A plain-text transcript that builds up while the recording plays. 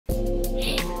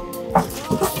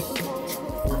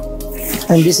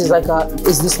And this is like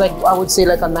is this like, I would say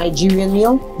like a Nigerian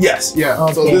meal? Yes, yeah.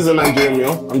 Okay. So this is a Nigerian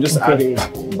meal. I'm just adding a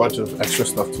bunch of extra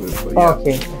stuff to it. But yeah.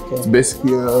 Okay. It's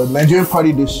basically a Nigerian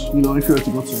party dish, you know, if you were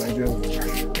to go to Nigeria.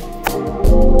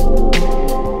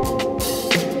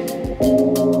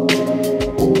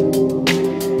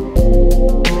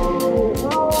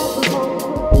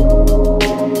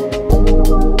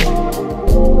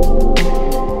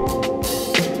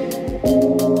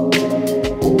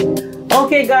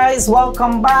 Okay guys,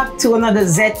 welcome back to another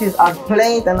Zetti's at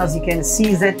Plate, and as you can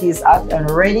see, Zetti is out and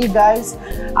ready, guys.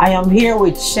 I am here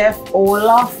with Chef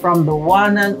Wolof from the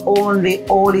one and only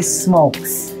Holy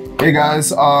Smokes. Hey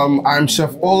guys, I'm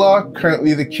Chef Ola,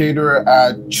 currently the caterer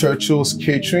at Churchill's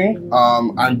Catering.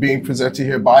 I'm being presented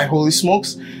here by Holy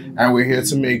Smokes, and we're here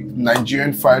to make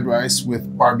Nigerian fried rice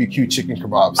with barbecue chicken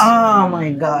kebabs. Oh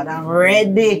my God, I'm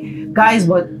ready. Guys,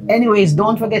 but anyways,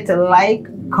 don't forget to like,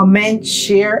 comment,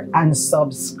 share, and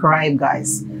subscribe,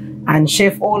 guys. And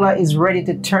Chef Ola is ready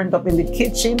to turn up in the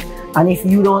kitchen. And if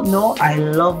you don't know, I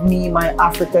love me my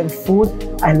African food.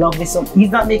 I love me some.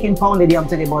 He's not making pounded yam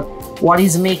today, but what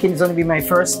he's making is going to be my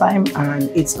first time, and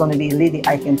it's going to be lady.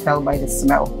 I can tell by the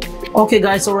smell. Okay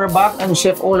guys, so we're back, and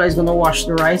Chef Ola is going to wash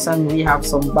the rice, and we have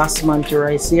some basmati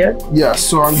rice here. Yeah,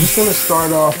 so I'm just going to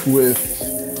start off with,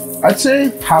 I'd say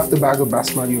half the bag of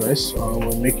basmati rice.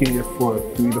 We're making it for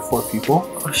 3 to 4 people.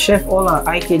 Chef Ola,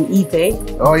 I can eat, eh?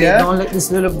 Oh yeah? Don't let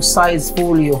this little size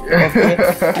fool you, okay?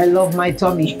 I love my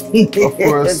tummy. Of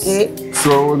course. Okay.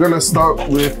 So we're gonna start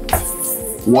with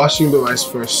washing the rice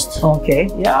first. Okay,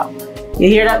 yeah. You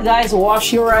hear that, guys?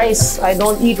 Wash your rice. I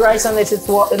don't eat rice unless it's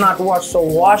not washed, so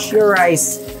wash your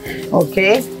rice,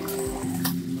 okay?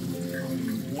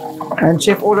 And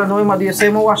Chef Ola, know him, do you say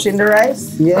I'm washing the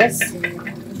rice? Yes.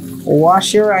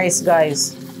 Wash your rice,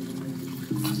 guys.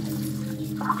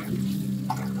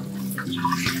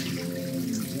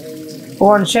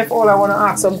 Oh, and Chef Ola, I want to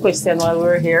ask some question while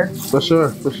we're here. For sure,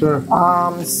 for sure.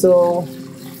 So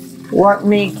what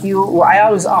make you, well, I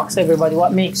always ask everybody,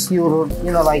 what makes you,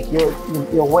 you know, like you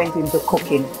went into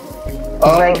cooking?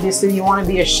 Like this, you want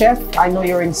to be a chef? I know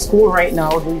you're in school right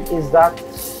now. Is that,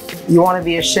 you want to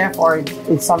be a chef, or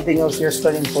it's something else you're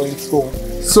studying for in school?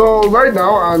 So right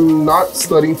now, I'm not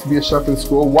studying to be a chef in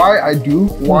school. Why I do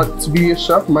want to be a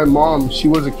chef, my mom, she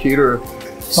was a caterer.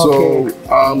 So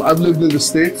I've lived in the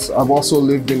States. I've also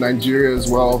lived in Nigeria as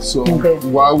well. So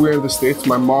while we're in the States,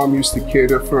 my mom used to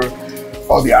cater for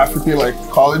all the African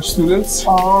college students.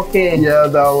 Yeah,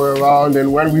 that were around.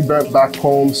 And when we went back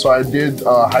home, so I did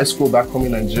high school back home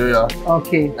in Nigeria.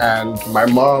 And my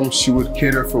mom, she would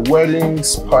cater for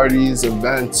weddings, parties,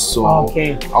 events. So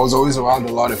I was always around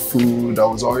a lot of food. I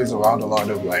was always around a lot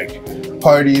of like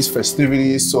parties,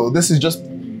 festivities. So this is just,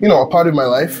 you know, a part of my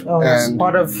life. And it's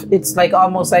part of, it's like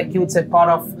almost like you would say part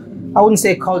of, I wouldn't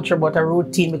say culture, but a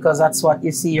routine, because that's what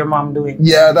you see your mom doing.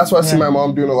 Yeah, that's what I see my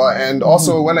mom doing a lot. And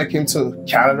also when I came to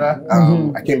Canada,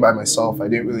 I came by myself. I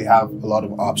didn't really have a lot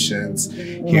of options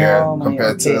here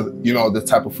compared to, you know, the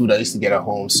type of food I used to get at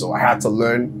home. So I had to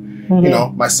learn, you know,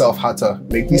 myself how to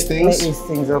make these things. Make these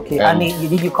things, okay. And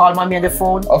did you call mommy on the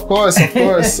phone? Of course, of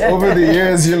course. Over the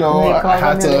years, you know, I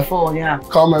had to call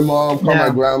my mom, call my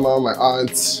grandma, my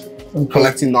aunt,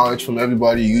 collecting knowledge from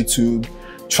everybody, YouTube,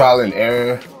 trial and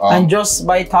error. And just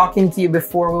by talking to you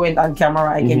before we went on camera,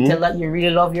 I can tell that you really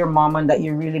love your mom and that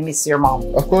you really miss your mom.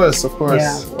 Of course, of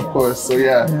course, of course. So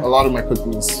yeah, a lot of my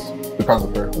cooking is because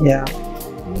of her. Yeah.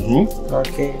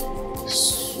 Okay.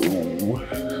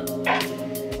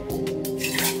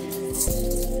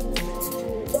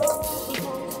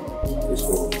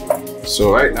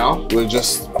 So right now, we're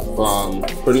just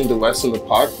putting the rice in the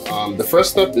pot. The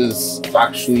first step is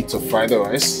actually to fry the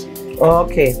rice.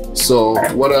 So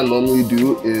what I normally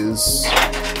do is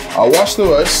I'll wash the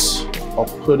rice, I'll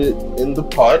put it in the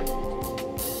pot.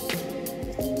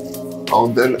 I'll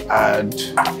then add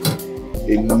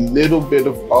a little bit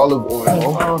of olive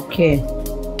oil.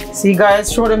 See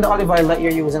guys, show them the olive oil that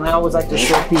you're using. I always like to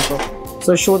show people.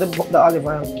 So show them the olive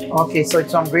oil. Okay, so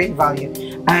it's on great value.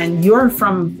 And you're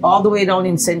from all the way down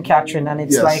in St. Catherine, and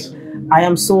it's like, I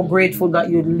am so grateful that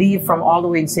you leave from all the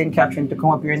way in St. Catherine to come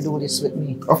up here and do this with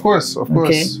me. Of course, of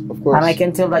course, of course. And I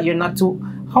can tell that you're not too,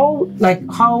 how's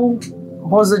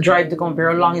the drive to come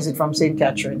here? How long is it from St.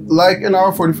 Catherine? Like an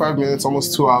hour, 45 minutes,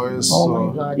 almost 2 hours.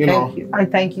 Oh my God, thank you. I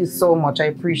thank you so much. I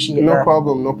appreciate that.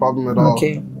 No problem at all.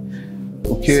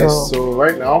 Okay, so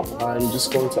right now, I'm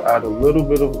just going to add a little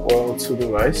bit of oil to the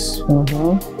rice.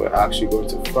 We're actually going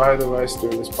to fry the rice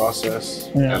during this process.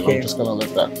 And I'm just going to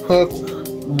let that cook.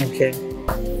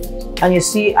 And you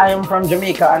see, I am from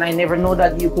Jamaica, and I never know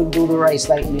that you could do the rice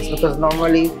like this, because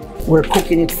normally we're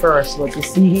cooking it first. But you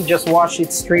see, he just washed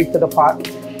it straight to the pot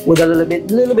with a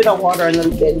little bit of water and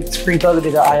then sprinkle a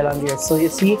little bit of oil on there. So you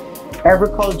see, every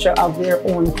culture have their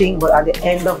own thing, but at the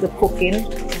end of the cooking,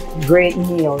 great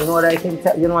meal. You know what I can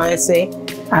tell? You know what I say?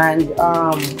 And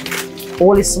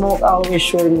Holy Smoke always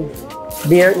showing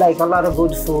there like a lot of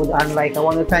good food. And like I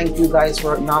want to thank you guys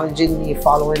for acknowledging me,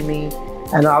 following me,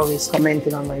 and always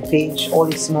commenting on my page.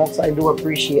 Holy Smokes, I do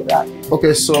appreciate that.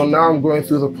 Okay, so now I'm going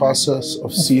through the process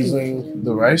of seasoning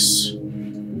the rice.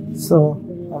 So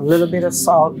a little bit of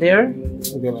salt there.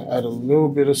 I'm gonna add a little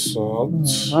bit of salt.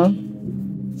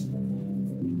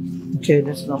 Okay,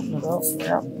 let's open it up.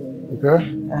 Yeah. Okay.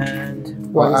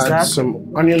 And what is add that? some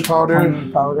onion powder.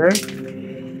 Onion powder. Add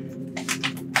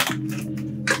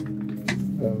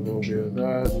a little bit of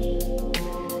that.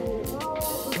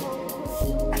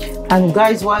 And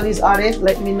guys, while he's at it,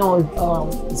 let me know if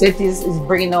Zetti is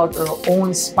bringing out her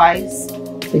own spice.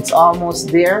 It's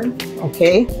almost there,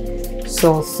 okay?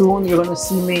 So soon you're gonna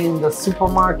see me in the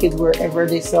supermarket, wherever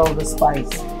they sell the spice.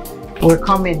 We're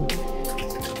coming,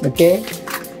 okay?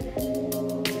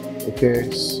 Okay,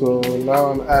 so now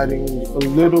I'm adding a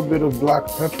little bit of black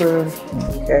pepper.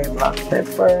 Okay, black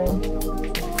pepper.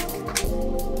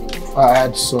 I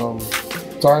add some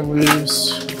thyme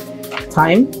leaves.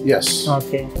 Thyme? Yes.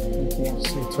 Okay.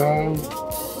 Some thyme.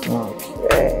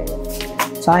 Okay.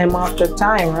 Thyme after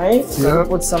time, right? So Yeah.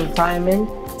 put some thyme in.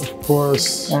 Of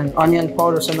course. And onion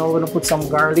powder. So now we're gonna put some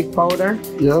garlic powder.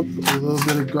 Yep, a little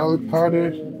bit of garlic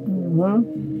powder.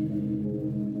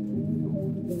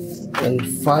 And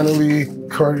finally,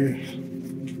 curry.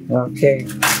 Okay.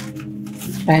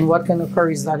 And what kind of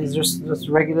curry is that? Is just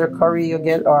regular curry you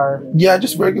get, or? Yeah,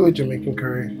 just regular Jamaican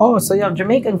curry. Oh, so you have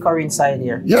Jamaican curry inside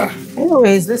here. Yeah.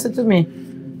 Anyways, listen to me.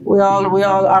 We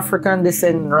all African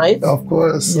descent, right? Of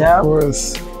course. Yeah. Of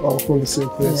course. All from the same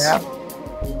place. Yeah.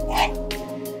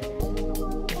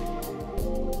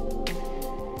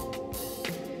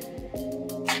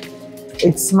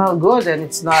 It smells good, and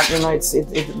it's not, you know,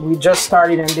 we just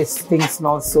started and this thing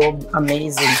smells so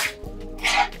amazing.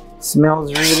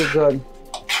 Smells really good.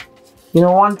 You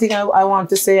know, one thing I want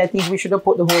to say, I think we should have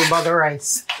put the whole bag of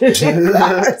rice.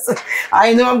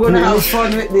 I know I'm going to have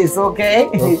fun with this, okay?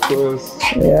 Of course.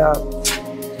 Yeah.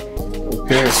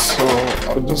 Okay, so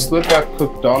I'll just let that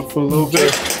cook down for a little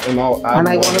bit, and I'll add. And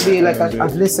I want to be like, a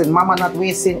listen, Mama not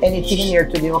wasting anything in here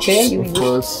today, okay? Of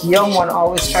course. Young one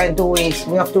always trying to waste.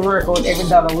 We have to work out every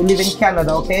dollar. We live in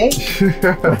Canada, okay?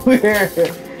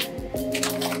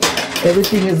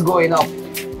 Everything is going up.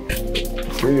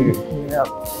 Okay. Yeah.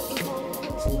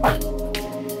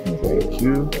 Thank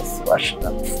you. Let's wash it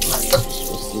up.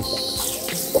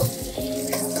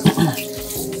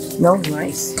 No,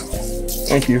 nice.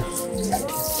 Thank you.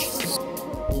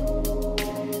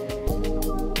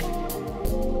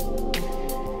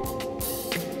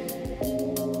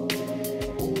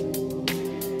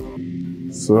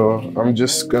 So I'm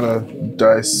just gonna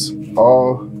dice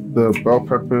all the bell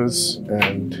peppers,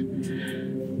 and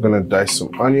I'm gonna dice some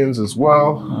onions as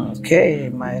well. Okay,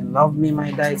 love me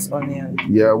my diced onion.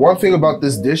 Yeah, one thing about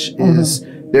this dish is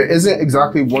there isn't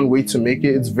exactly one way to make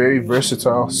it. It's very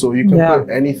versatile, so you can put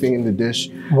anything in the dish.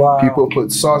 Wow. People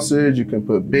put sausage, you can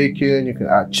put bacon, you can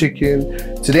add chicken.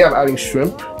 Today I'm adding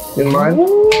shrimp in mine.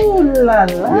 Ooh la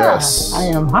la. Yes. I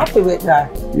am happy with that.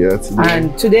 Yeah, today.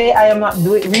 And today I am not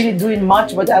really doing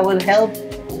much, but I will help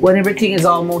when everything is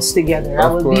almost together. I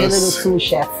will be a little sous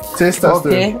chef. Taste tester.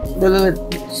 Okay, the little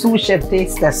sous chef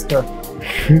taste tester.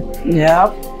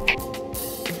 Yeah.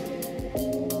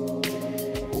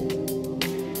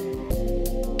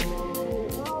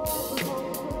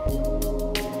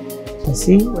 You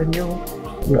see, when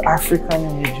you're African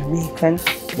and you're Jamaican,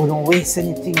 we don't waste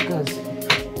anything, because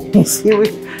you see, we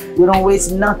don't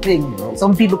waste nothing. No.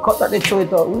 Some people cut that, they throw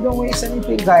it out. We don't waste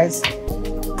anything, guys.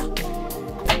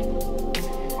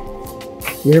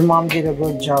 Your mom did a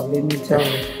good job, let me tell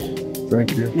you.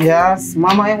 Thank you. Yes,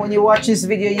 Mama, when you watch this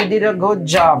video, you did a good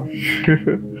job.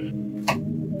 You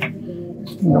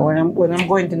know, when I'm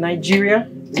going to Nigeria,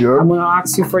 I'm gonna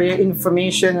ask you for your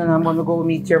information, and I'm gonna go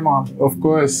meet your mom. Of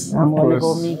course. I'm gonna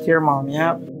go meet your mom.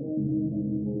 Yeah.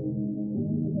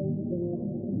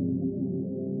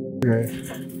 Okay.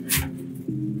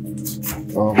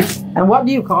 And what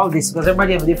do you call this? Because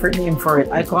everybody have a different name for it.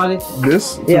 I call it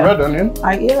this. It's a red onion.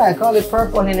 I call it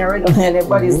purple and a red onion.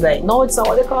 Everybody's like, no, it's not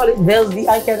what they call it. Velvet.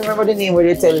 I can't remember the name where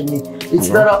they're telling me. It's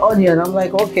not an onion. I'm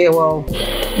like, okay, well,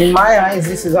 in my eyes,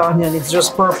 this is onion. It's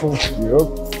just purple. Yep.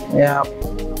 Yeah.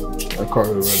 I call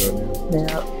it a red onion.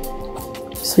 Yeah.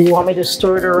 So you want me to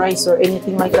stir the rice or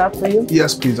anything like that for you?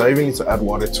 Yes, please. I even need to add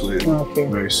water to it. Okay.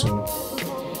 Very soon.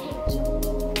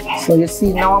 So you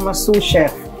see, now I'm a sous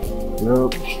chef.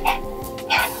 Yep.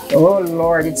 Oh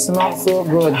Lord, it smells so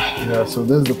good. Yeah, so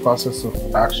this is the process of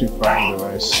actually frying the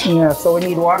rice. Yeah, so we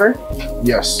need water?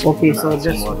 Yes. Okay, so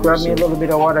just grab me a little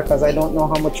bit of water because I don't know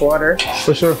how much water.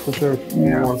 For sure, for sure.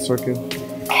 Yeah. 1 second.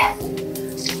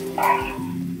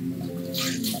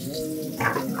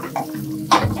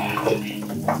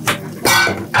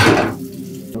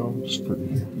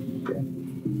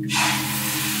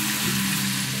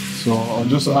 So I'll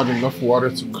just add enough water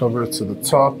to cover it to the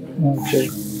top. Okay.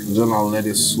 Then I'll let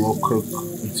it slow cook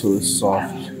until it's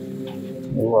soft.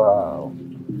 Wow.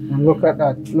 And look at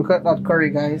that. Look at that curry,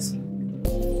 guys.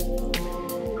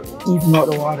 Even out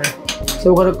the water.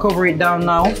 So we're gonna cover it down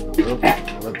now.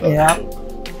 Yeah.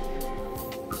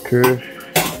 Okay.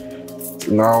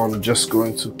 Now I'm just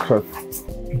going to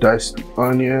dice the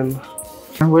onion.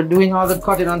 And we're doing all the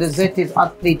cutting on the Zetti's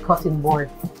hot plate cutting board.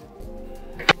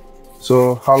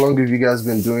 So how long have you guys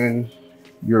been doing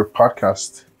your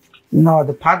podcast? No,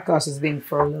 the podcast has been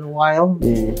for a little while,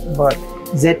 but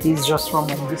Zetti is just from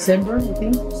December, I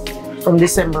think. From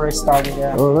December I started.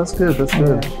 Yeah. Oh, that's good. That's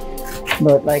good. Yeah.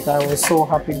 But like I was so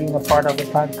happy being a part of the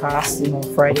podcast. You know,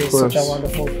 Friday is such a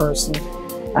wonderful person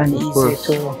and easy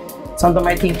to. Sometimes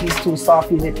I think he's too soft.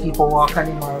 He let people walk on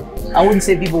him, or I wouldn't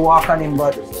say people walk on him,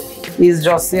 but he's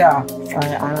just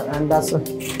and that's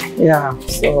yeah.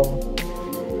 So.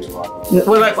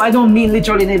 Well, like, I don't mean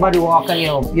literally anybody walk on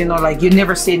you. You know, like you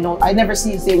never say no. I never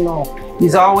see you say no.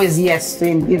 He's always yes to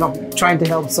him, you know, trying to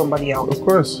help somebody out. Of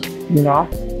course. You know?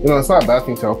 You know, it's not a bad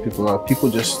thing to help people out. People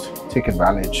just take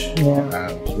advantage. Yeah.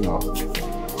 And, you know.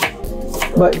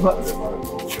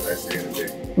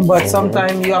 But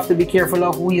sometimes you have to be careful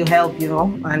of who you help, you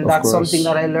know? And that's something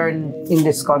that I learned in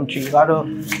this country. You gotta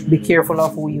be careful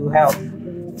of who you help.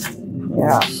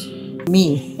 Yeah.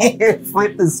 Me.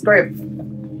 Flip the script.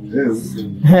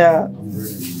 Yeah.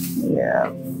 Yeah.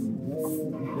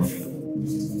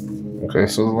 Okay,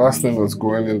 so the last thing that's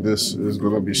going in this is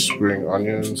gonna be spring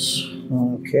onions.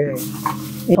 Okay.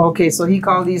 Okay, so he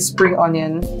called these spring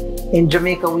onion. In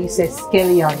Jamaica we say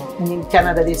scallion, and in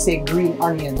Canada they say green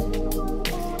onion.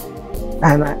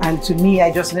 And to me,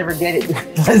 I just never get it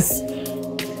because.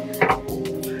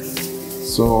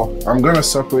 So I'm gonna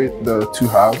separate the two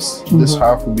halves. This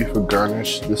half will be for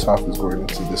garnish. This half is going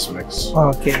into this mix.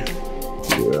 Okay.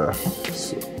 Yeah.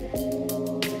 So.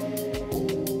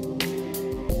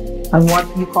 And what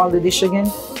you call the dish again?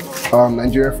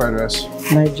 Nigerian fried rice.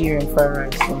 Nigerian fried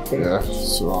rice. Okay. Yeah.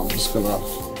 So I'm just gonna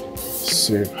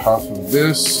save half of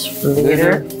this for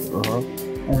later.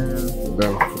 And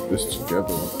then put this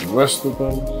together with the rest of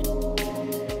them.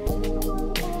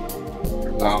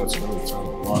 Now it's gonna be time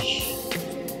to wash.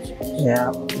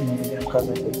 Yeah, because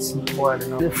I put some water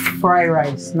now. The fried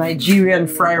rice, Nigerian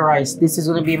fried rice. This is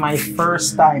gonna be my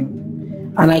first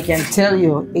time. And I can tell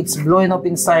you, it's blowing up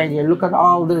inside here. Look at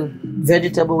all the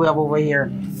vegetable we have over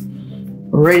here.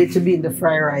 Ready to be in the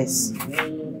fried rice.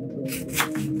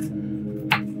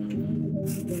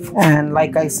 And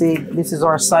like I said, this is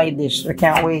our side dish. I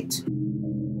can't wait.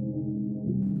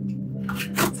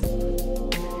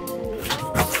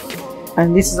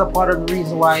 And this is a part of the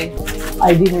reason why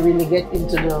I didn't really get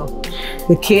into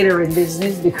the catering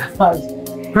business, because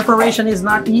preparation is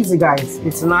not easy, guys.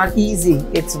 It's not easy.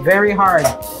 It's very hard.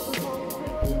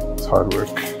 It's hard work.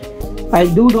 I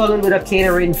do a little bit of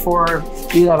catering for,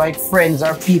 you know, like friends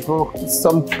or people,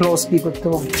 some close people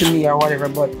to me or whatever,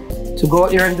 but to go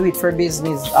out there and do it for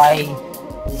business,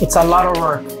 it's a lot of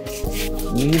work.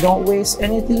 You don't waste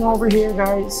anything over here,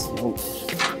 guys. Nope.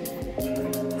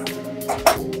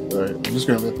 Alright, I'm just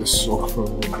gonna let this soak for a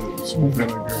little bit. Some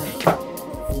vinegar.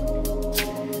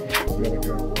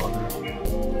 Vinegar and water.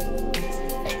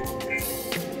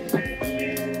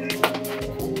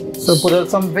 So put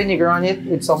some vinegar on it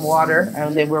with some water,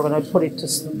 and then we're gonna put it to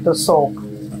soak.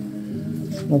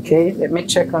 Okay, let me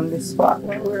check on this spot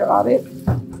where we're at it.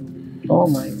 Oh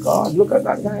my God, look at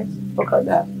that, guys. Look at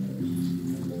that.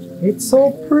 It's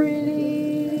so pretty.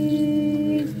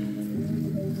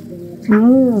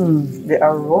 The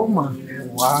aroma.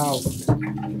 Wow.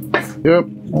 Yep.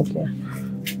 Okay.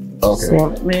 Okay. So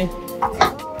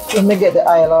let me get the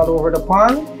oil all over the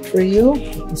pan for you.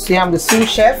 You see, I'm the sous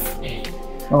chef.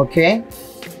 Okay.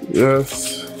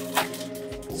 Yes.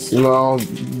 Now,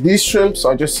 these shrimps,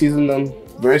 I just season them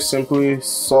very simply.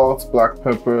 Salt, black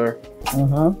pepper,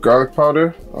 garlic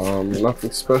powder.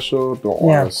 Nothing special. Don't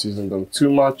want to season them too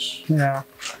much. Yeah.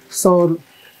 So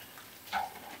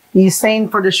he's saying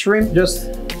for the shrimp, just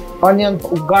onion,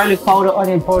 garlic powder,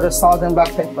 onion powder, salt, and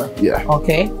black pepper. Yeah.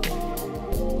 Okay.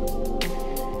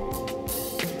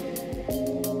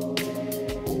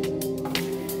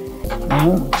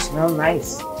 Smells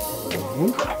nice.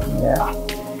 Yeah.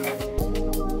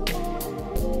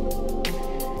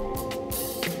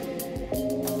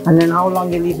 And then how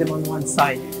long you leave them on one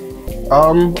side?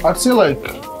 I'd say like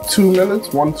 2 minutes,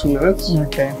 1-2 minutes.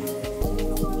 Okay.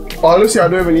 Honestly, I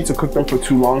don't even need to cook them for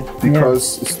too long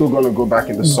because it's still gonna go back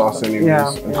in the sauce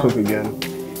anyways and cook again.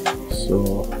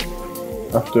 So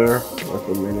after like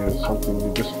a minute or something,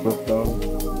 you just flip them.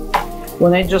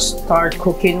 When I just start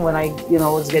cooking, when I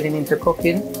was getting into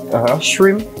cooking,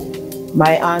 shrimp,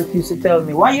 my aunt used to tell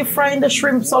me, "Why are you frying the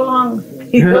shrimp so long?"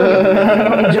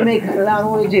 Jamaican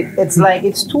language, it's like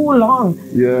it's too long.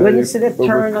 Yeah. When you see them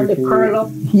turn and they curl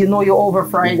up, you know you over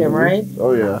fry them, right?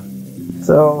 Oh yeah.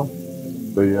 So.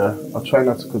 But yeah, I'll try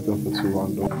not to cook them for too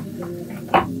long though.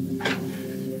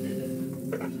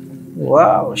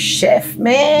 Wow, chef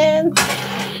man.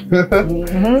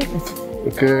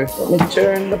 Okay. Let me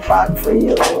turn the pot for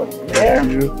you. There.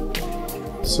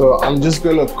 So I'm just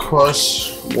gonna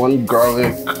crush 1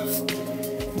 garlic.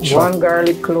 1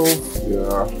 garlic clove.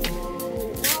 Yeah.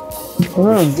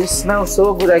 This smells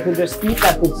so good. I could just eat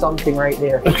that with something right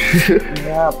there.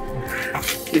 Yeah.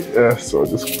 Yeah, so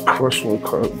just crush 1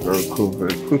 garlic clove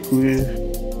very quickly.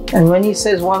 And when he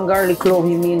says 1 garlic clove,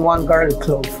 he means 1 garlic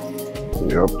clove.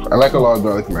 Yep. I like a lot of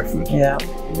garlic in my food. Yeah.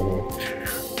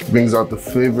 Brings out the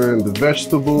flavor in the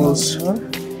vegetables.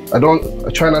 I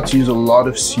try not to use a lot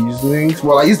of seasonings.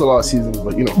 Well, I used a lot of seasonings,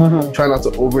 but try not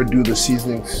to overdo the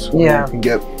seasonings. So you can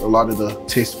get a lot of the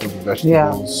taste from the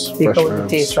vegetables. Yeah, take out the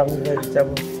taste from the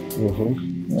vegetables.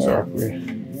 Exactly.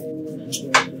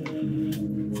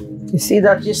 You see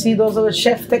that? You see those little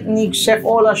chef techniques Chef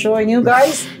Ola showing you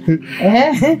guys?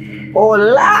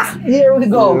 Hola! Here we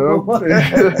go. Yep.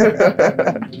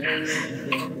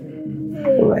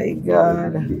 Oh my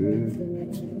God.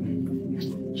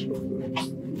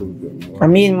 I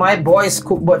mean, my boys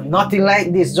cook, but nothing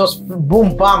like this. Just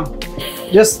boom, bam.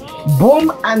 Just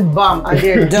boom and bam, and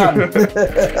they're done.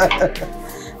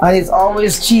 And it's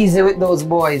always cheesy with those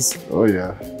boys. Oh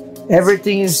yeah.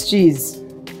 Everything is cheese.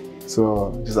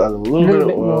 So just add a little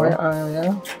bit more.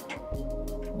 Yeah.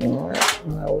 I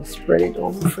will spread it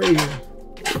over for you.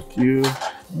 Thank you.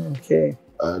 Okay.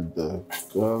 Add the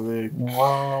garlic.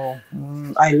 Wow.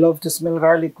 I love to smell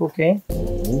garlic cooking.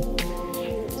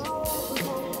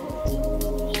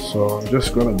 So I'm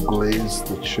just gonna glaze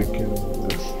the chicken with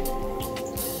this.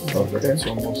 Okay, it's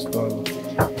almost done.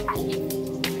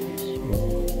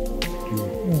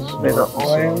 So, bit of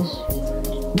oil. A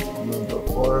little bit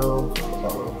of oil.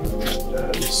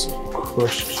 Add some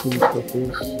crushed chili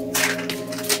peppers.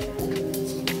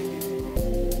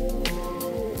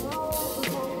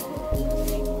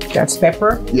 That's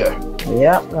pepper? Yeah.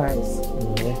 Yeah, nice.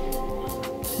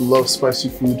 Love spicy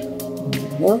food.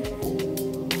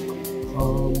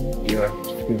 Yeah,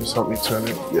 can you just help me turn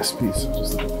it? Yes, please.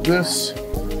 Just look at this.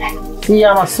 See,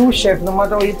 I'm a sous chef, no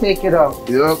matter how you take it out.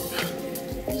 Yep.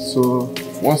 So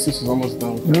once this is almost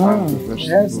done, we can add the vegetables.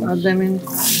 Yes, add them in.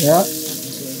 Yep.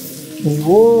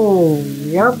 Whoa,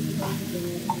 yep.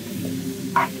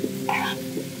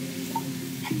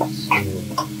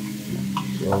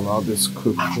 So allow this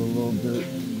cook for a little bit.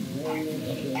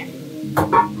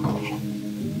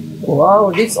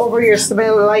 Wow, this over here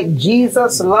smells like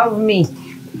Jesus love me.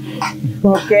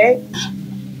 Okay,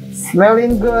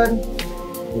 smelling good.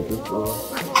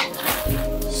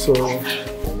 So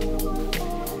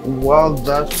while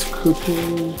that's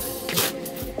cooking,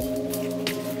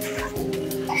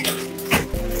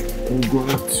 I'm going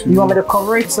to. You want me to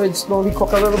cover it so it slowly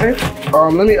cook a little bit?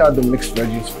 Let me add the mixed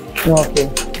veggies. Okay.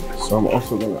 So I'm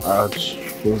also going to add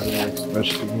frozen mixed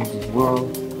vegetables as well.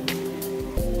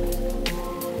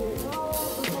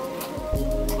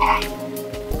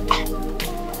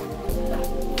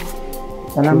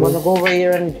 And I'm going to go over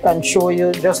here and show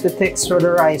you just the texture of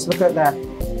the rice. Look at that.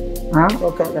 Huh?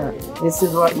 Look at that. This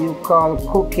is what you call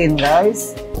cooking,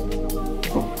 guys.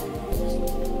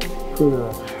 Put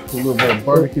a little bit of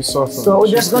barbecue sauce on. So we're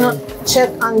just going to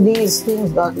check on these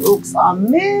things that looks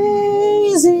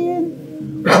amazing.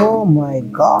 Oh my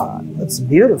God, that's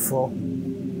beautiful.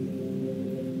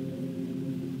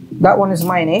 That one is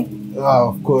mine, eh? Oh,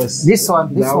 of course. This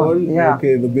one, this one. Yeah.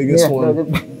 Okay, the biggest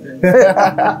one.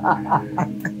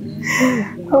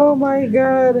 Oh my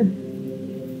God.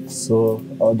 So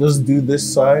I'll just do this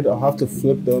side. I'll have to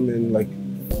flip them in like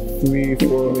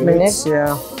 3-4 minutes.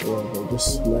 Yeah. I'll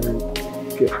just let it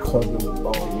get covered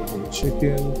all over the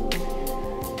chicken.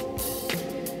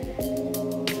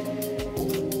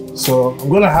 So I'm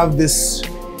gonna have this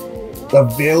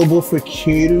available for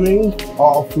catering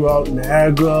all throughout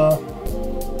Niagara,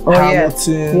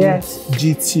 Hamilton,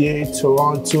 GTA,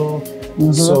 Toronto.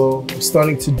 So I'm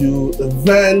starting to do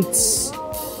events,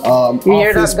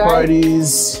 office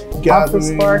parties, gatherings.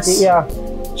 Office party, yeah.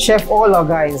 Chef Ola,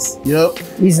 guys. Yep.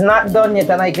 He's not done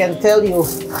yet, and I can tell you,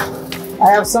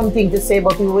 I have something to say,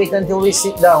 but we'll wait until we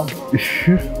sit down.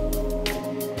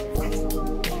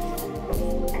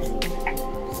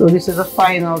 So this is a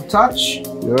final touch.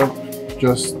 Yep.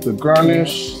 Just the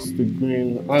garnish, the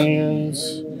green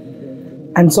onions.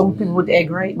 And some people put egg,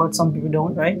 right? But some people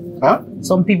don't, right? Huh?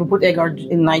 Some people put egg, or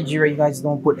in Nigeria, you guys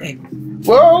don't put egg.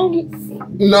 Well,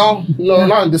 no,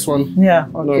 not in this one. Yeah,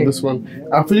 okay. Not in this one.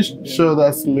 I'm pretty sure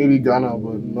that's maybe Ghana,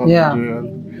 but not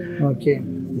Nigerian. Okay.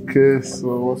 Okay,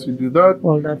 so once we do that,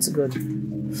 well, that's good.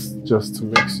 Just to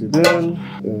mix it in,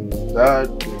 and that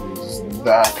is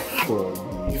that for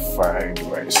the fried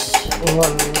rice.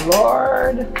 Oh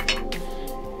Lord.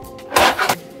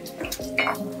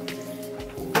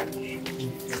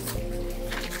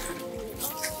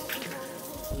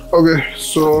 Okay,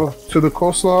 so to the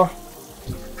coleslaw,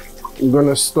 I'm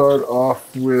gonna start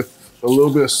off with a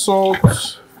little bit of salt.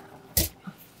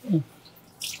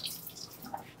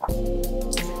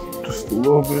 Just a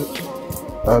little bit.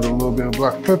 Add a little bit of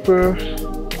black pepper.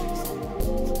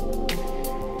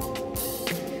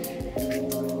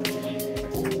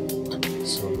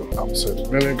 Some apple cider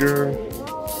vinegar.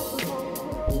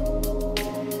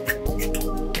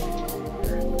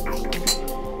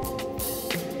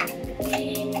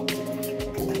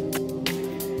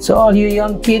 So all you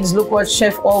young kids, look what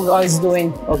Chef Olga is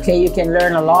doing. Okay, you can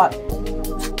learn a lot.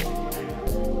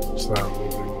 Just add a little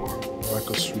bit more, like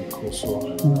a sweet coleslaw.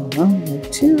 Me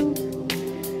too.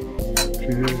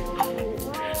 Okay.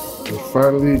 And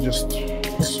finally, just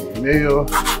some mayo.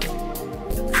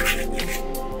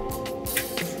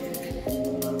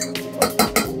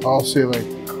 I'll say like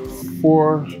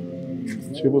 4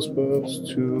 tablespoons,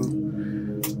 2,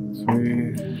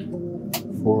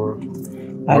 3, 4.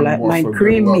 I like mine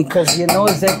creamy because you know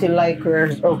Zetti like her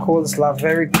coleslaw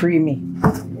very creamy.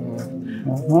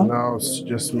 Now let's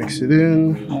just mix it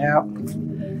in. Yeah.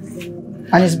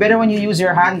 And it's better when you use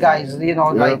your hand, guys. You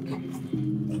know, like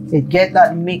it get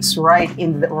that mix right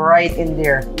in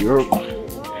there. Yep.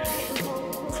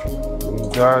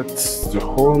 And that's the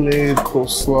homemade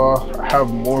coleslaw. I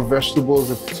have more vegetables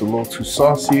if it's a little too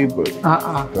saucy, but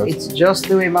it's just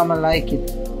the way Mama like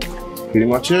it. Pretty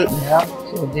much it. Yeah.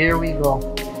 So there we go.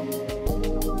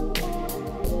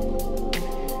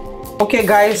 Okay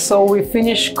guys, so we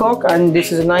finished cook, and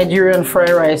this is Nigerian fried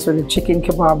rice with the chicken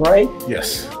kebab, right?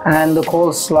 Yes. And the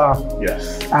coleslaw.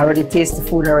 Yes. I already taste the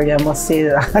food already, I must say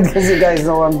that, because you guys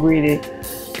know I'm greedy.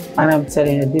 And I'm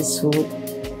telling you, this food,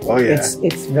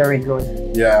 it's very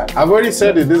good. Yeah, I've already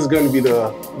said that this is going to be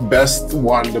the best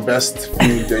one, the best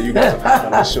food that you guys have had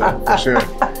on the show, for sure.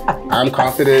 I'm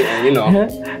confident, and you know,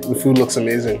 the food looks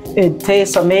amazing. It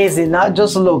tastes amazing, not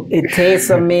just look, it tastes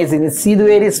amazing. You see the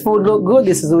way this food look good,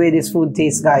 this is the way this food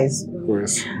tastes, guys. Of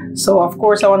course. So of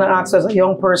course I want to ask, as a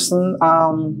young person,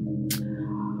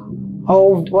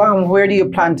 where do you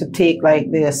plan to take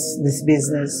like this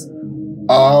business?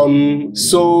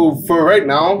 So for right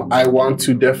now, I want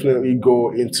to definitely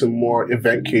go into more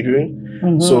event catering.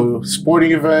 So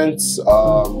sporting events,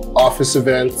 office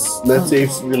events. Let's say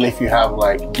if you have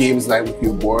like games night with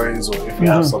your boys, or if you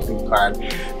have something planned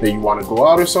that you want to go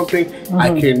out or something,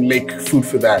 I can make food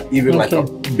for that. Even like a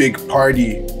big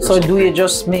party. So do you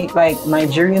just make like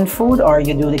Nigerian food, or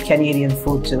you do the Canadian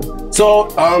food too? So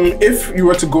if you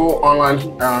were to go online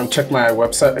and check my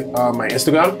website, my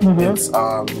Instagram, it's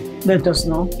let us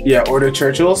know. Yeah, Order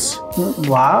Churchill's.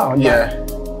 Wow. Yeah.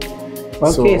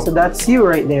 Okay, so that's you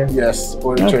right there. Yes,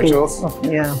 Order Churchill's.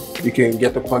 Yeah. You can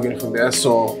get the plugin from there.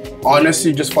 So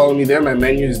honestly, just follow me there. My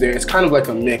menu is there. It's kind of like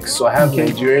a mix. So I have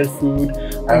Nigerian food,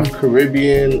 I have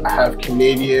Caribbean, I have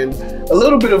Canadian, a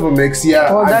little bit of a mix. Yeah.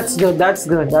 Oh, that's good. That's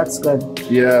good. That's good.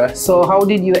 Yeah. So how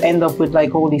did you end up with like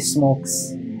Holy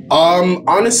Smokes?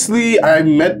 Honestly, I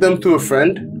met them through a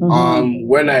friend.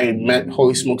 When I met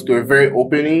Holy Smokes, they were very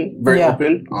open.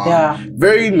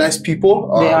 Very nice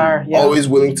people. They are, always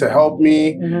willing to help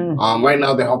me. Right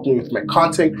now, they help me with my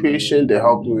content creation. They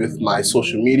help me with my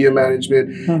social media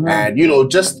management, and you know,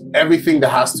 just everything that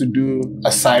has to do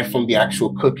aside from the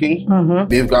actual cooking.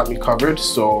 They've got me covered.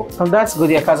 So that's good,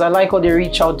 yeah. Because I like how they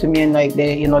reach out to me and like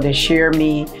they share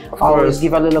me. Always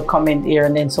give a little comment here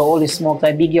and then. So Holy Smokes,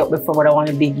 I big you up before, but I want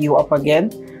to big you up again.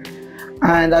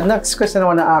 And the next question I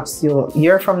want to ask you,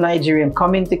 you're from Nigeria,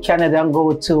 coming to Canada and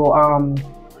go to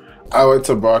I went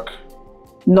to Brock.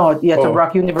 No, to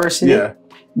Brock University. Yeah.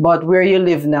 But where you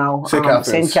live now,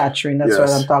 St. Catherine, that's what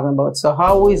I'm talking about. So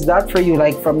how is that for you,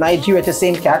 like from Nigeria to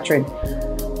St. Catherine?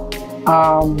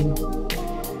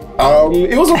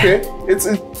 It was okay.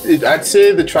 I'd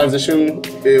say the transition,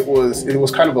 it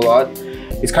was kind of a lot.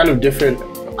 It's kind of different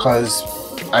because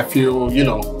I feel, you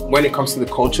know, when it comes to the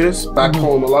cultures, back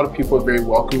home, a lot of people are very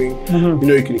welcoming. You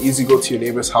know, you can easily go to your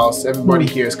neighbor's house. Everybody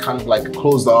here is kind of like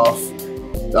closed off,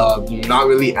 not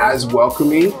really as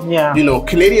welcoming. Yeah. You know,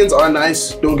 Canadians are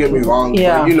nice, don't get me wrong.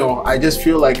 Yeah. But, you know, I just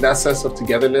feel like that sense of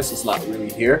togetherness is not really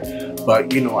here.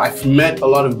 But, you know, I've met a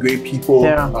lot of great people.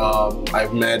 Yeah.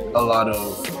 I've met a lot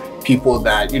of people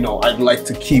that, you know, I'd like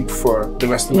to keep for the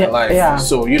rest of my life. Yeah.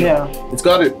 So, you know, it's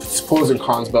got its pros and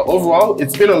cons, but overall,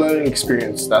 it's been a learning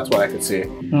experience. That's what I could say.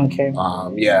 Okay.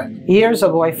 Yeah. Years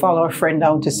ago, I followed a friend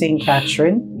down to St.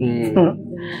 Catherine.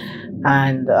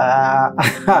 And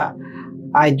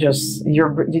I just,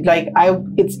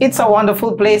 it's a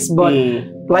wonderful place, but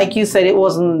like you said, it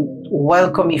wasn't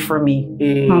welcoming for me.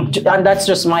 And that's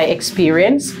just my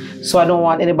experience. So I don't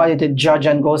want anybody to judge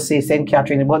and go say St.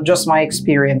 Catherine, but just my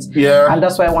experience. Yeah. And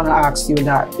that's why I want to ask you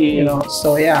that, you know,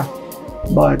 so yeah.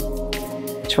 But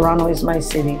Toronto is my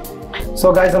city.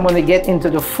 So guys, I'm going to get into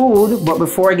the food, but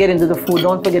before I get into the food,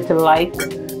 don't forget to like,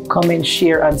 comment,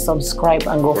 share, and subscribe,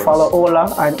 and go follow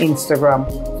Ola on Instagram.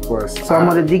 Of course. So I'm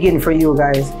going to dig in for you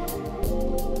guys.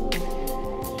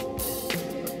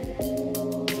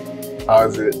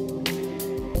 How's it?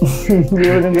 You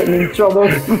wouldn't get me in trouble.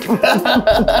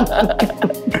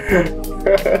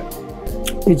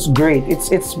 It's great.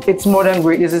 It's more than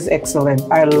great. This is excellent.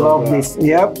 I love this.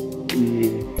 Yep.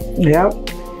 Yep.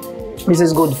 This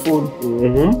is good food.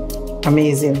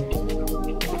 Amazing.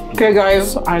 Okay,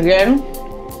 guys. Again,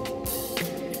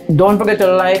 don't forget to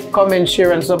like, comment,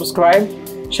 share, and subscribe.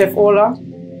 Chef Ola,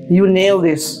 you nailed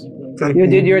this. You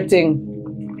did your thing.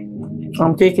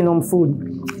 I'm taking home food.